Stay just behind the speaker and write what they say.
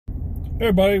Hey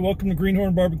everybody, welcome to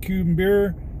Greenhorn Barbecue and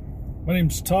Beer. My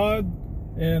name's Todd,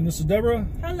 and this is Deborah.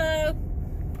 Hello.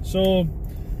 So,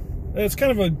 it's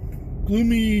kind of a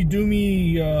gloomy,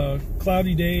 doomy,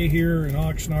 cloudy day here in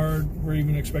Oxnard. We're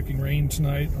even expecting rain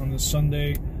tonight on this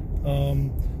Sunday. So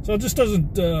it just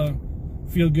doesn't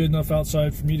feel good enough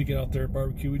outside for me to get out there and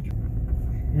barbecue.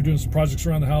 We're doing some projects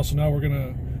around the house, so now we're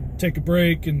going to take a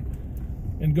break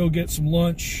and go get some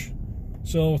lunch.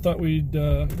 So I thought we'd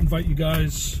invite you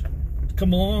guys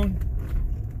come along,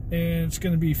 and it's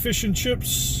going to be fish and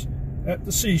chips at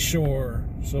the seashore.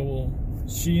 So we'll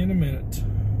see you in a minute.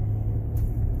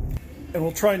 And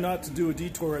we'll try not to do a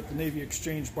detour at the Navy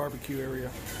Exchange barbecue area.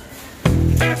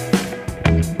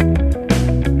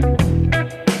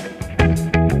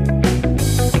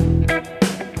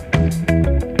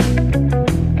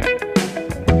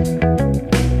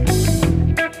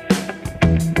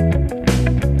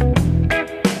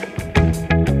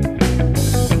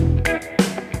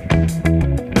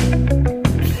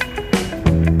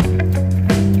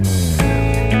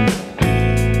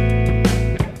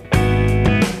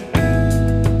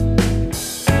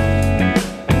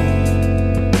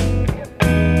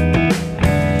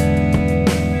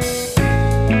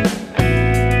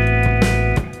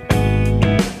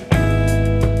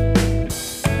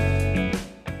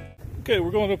 Okay,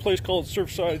 we're going to a place called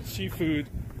Surfside Seafood.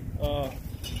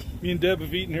 Me and Deb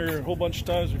have eaten here a whole bunch of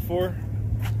times before.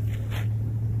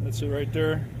 That's it right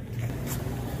there.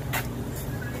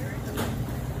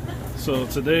 So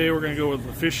today we're going to go with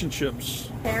the fish and chips.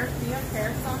 Pear, do you have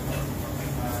pear sauce?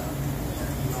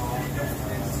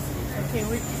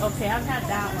 Okay, I've had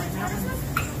that one. That one.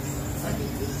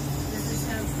 Does this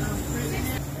have fruit in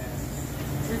it?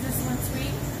 Is this one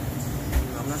sweet?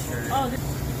 I'm not sure. Oh.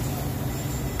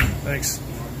 Thanks.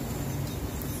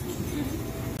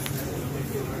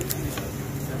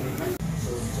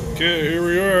 Okay, here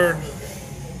we are.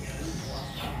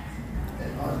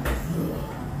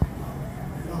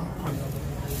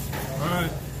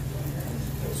 Alright.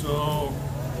 So,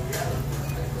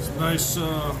 it's nice,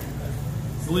 I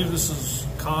believe this is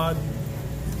cod.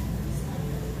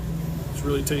 It's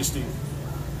really tasty.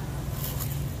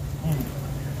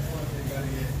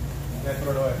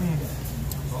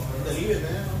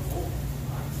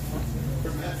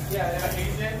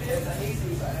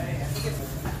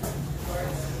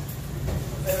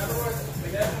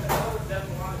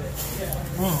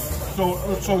 So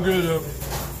it's so good.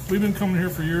 We've been coming here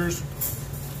for years,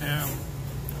 and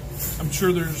I'm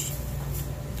sure there's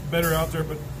better out there,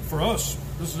 but for us,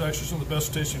 this is actually some of the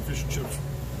best tasting fish and chips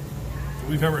that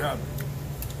we've ever had.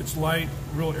 It's light,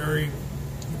 real airy.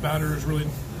 The batter is really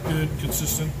good,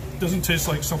 consistent. It doesn't taste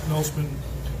like something else been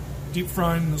deep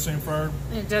fried in the same fryer.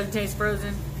 It doesn't taste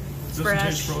frozen. It doesn't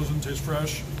taste frozen, it tastes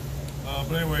fresh.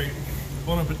 But anyway,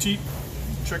 bon appetit.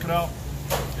 Check it out.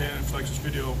 And if you like this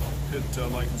video,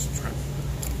 hit like and subscribe.